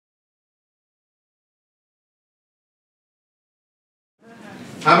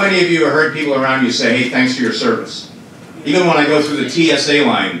How many of you have heard people around you say, hey, thanks for your service? Even when I go through the TSA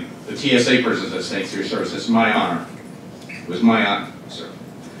line, the TSA person says, thanks for your service. It's my honor. It was my honor, sir.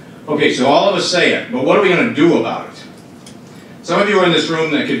 Okay, so all of us say it, but what are we going to do about it? Some of you are in this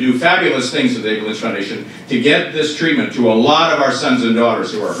room that could do fabulous things with the David Lynch Foundation to get this treatment to a lot of our sons and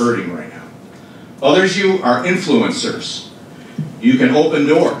daughters who are hurting right now. Others of you are influencers. You can open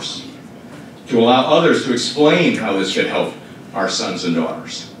doors to allow others to explain how this could help our sons and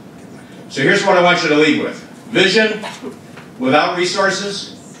daughters. So here's what I want you to leave with. Vision without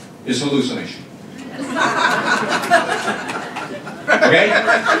resources is hallucination. Okay?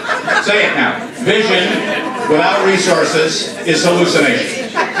 Say it now. Vision without resources is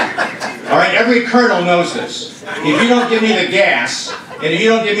hallucination. All right, every colonel knows this. If you don't give me the gas, and if you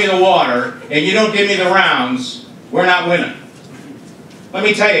don't give me the water, and you don't give me the rounds, we're not winning. Let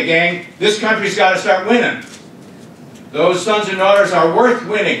me tell you, gang, this country's got to start winning. Those sons and daughters are worth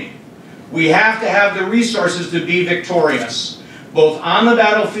winning. We have to have the resources to be victorious, both on the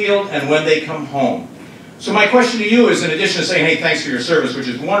battlefield and when they come home. So my question to you is, in addition to saying, hey, thanks for your service, which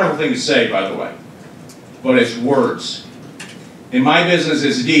is a wonderful thing to say, by the way, but it's words. In my business,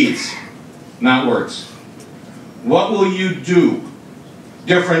 it's deeds, not words. What will you do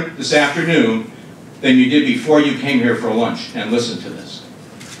different this afternoon than you did before you came here for lunch and listened to this?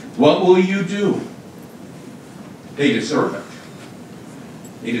 What will you do? They deserve it.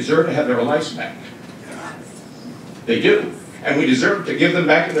 They deserve to have their lives back. They do. And we deserve to give them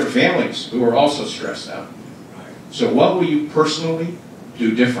back to their families who are also stressed out. So what will you personally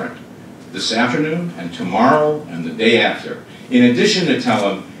do different this afternoon and tomorrow and the day after, in addition to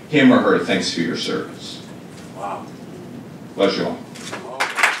tell him or her, thanks for your service? Wow. Bless you all.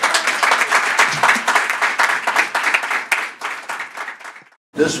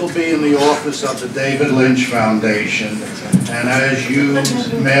 This will be in the office of the David Lynch Foundation, and as you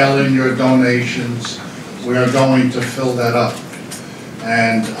mail in your donations, we are going to fill that up.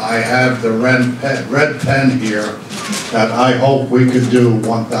 And I have the red pen here that I hope we could do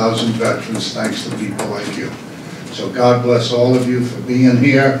 1,000 veterans thanks to people like you. So God bless all of you for being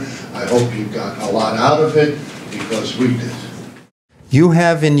here. I hope you got a lot out of it, because we did. You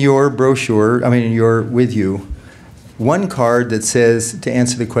have in your brochure, with you, one card that says, to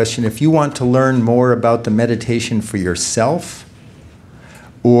answer the question, if you want to learn more about the meditation for yourself,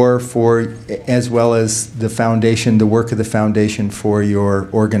 or for, as well as the foundation, the work of the foundation for your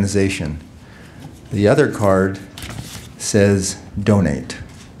organization. The other card says, donate.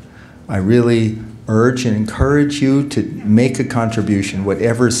 I really urge and encourage you to make a contribution,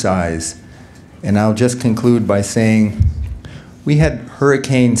 whatever size. And I'll just conclude by saying, we had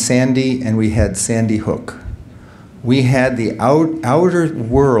Hurricane Sandy and we had Sandy Hook. We had the outer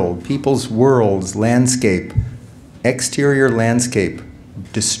world, people's worlds, landscape, exterior landscape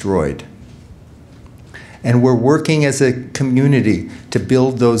destroyed. And we're working as a community to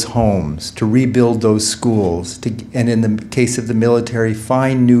build those homes, to rebuild those schools, and in the case of the military,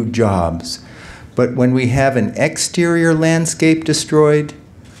 find new jobs. But when we have an exterior landscape destroyed,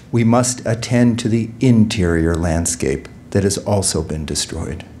 we must attend to the interior landscape that has also been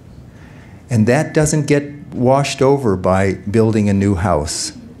destroyed. And that doesn't get washed over by building a new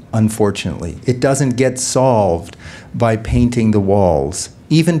house, unfortunately. It doesn't get solved by painting the walls,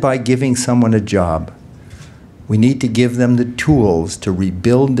 even by giving someone a job. We need to give them the tools to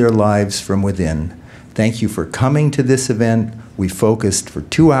rebuild their lives from within. Thank you for coming to this event. We focused for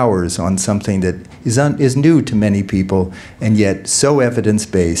 2 hours on something that is new to many people, and yet so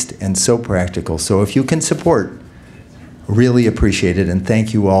evidence-based and so practical. So if you can support, really appreciate it, and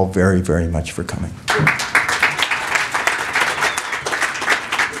thank you all very, very much for coming.